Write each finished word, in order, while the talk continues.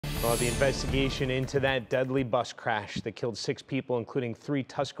Well, the investigation into that deadly bus crash that killed 6 people, including 3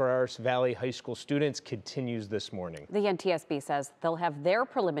 Tuscarawas Valley High School students, continues this morning. The NTSB says they'll have their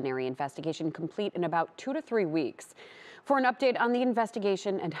preliminary investigation complete in about 2 to 3 weeks. For an update on the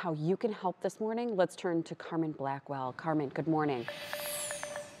investigation and how you can help this morning, let's turn to Carmen Blackwell. Carmen, good morning.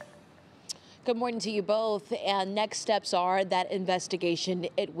 Good morning to you both. And next steps are that investigation.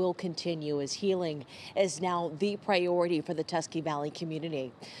 It will continue as healing is now the priority for the Tuscarawas Valley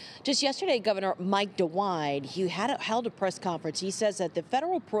community. Just yesterday, Governor Mike DeWine, he held a press conference. He says that the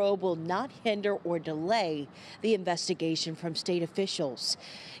federal probe will not hinder or delay the investigation from state officials.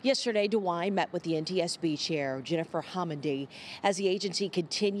 Yesterday, DeWine met with the NTSB Chair Jennifer Homendy as the agency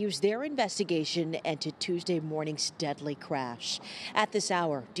continues their investigation into Tuesday morning's deadly crash. At this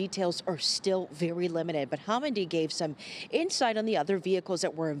hour, details are still very limited, but Homendy gave some insight on the other vehicles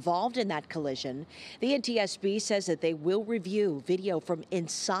that were involved in that collision. The NTSB says that they will review video from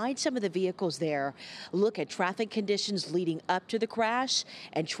inside some of the vehicles there, look at traffic conditions leading up to the crash,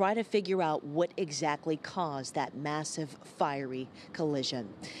 and try to figure out what exactly caused that massive fiery collision.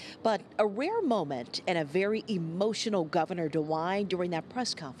 But a rare moment and a very emotional Governor DeWine during that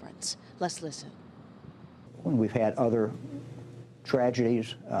press conference. Let's listen. When we've had other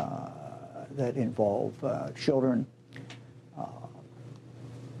tragedies that involve children,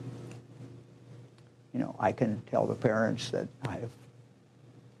 I can tell the parents that I've,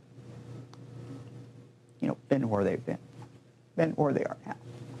 been where they've been where they are now.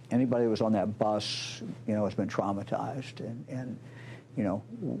 Anybody who was on that bus, has been traumatized, and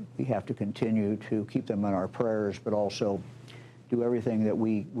we have to continue to keep them in our prayers, but also do everything that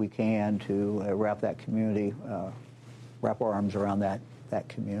we can to wrap our arms around that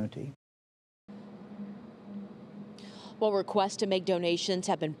community. Well, requests to make donations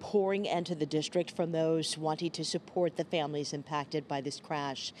have been pouring into the district from those wanting to support the families impacted by this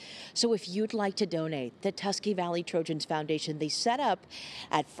crash. So if you'd like to donate, the Tuscarawas Valley Trojans Foundation, they set up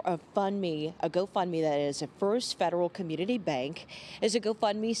at a GoFundMe that is a First Federal Community Bank, is a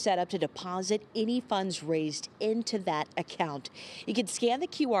GoFundMe set up to deposit any funds raised into that account. You can scan the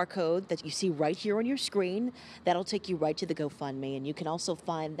QR code that you see right here on your screen. That'll take you right to the GoFundMe, and you can also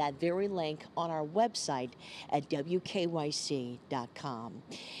find that very link on our website at wkyc.com.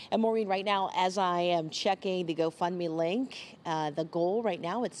 And Maureen, right now, as I am checking the GoFundMe link, the goal right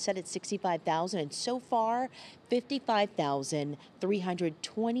now, it's set at $65,000, and so far,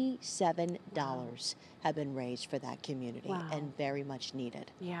 $55,327 have been raised for that community. Wow. And very much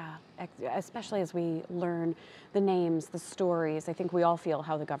needed. Yeah, especially as we learn the names, the stories. I think we all feel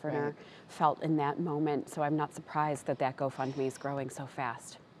how the governor felt in that moment, so I'm not surprised that GoFundMe is growing so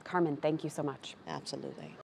fast. Carmen, thank you so much. Absolutely.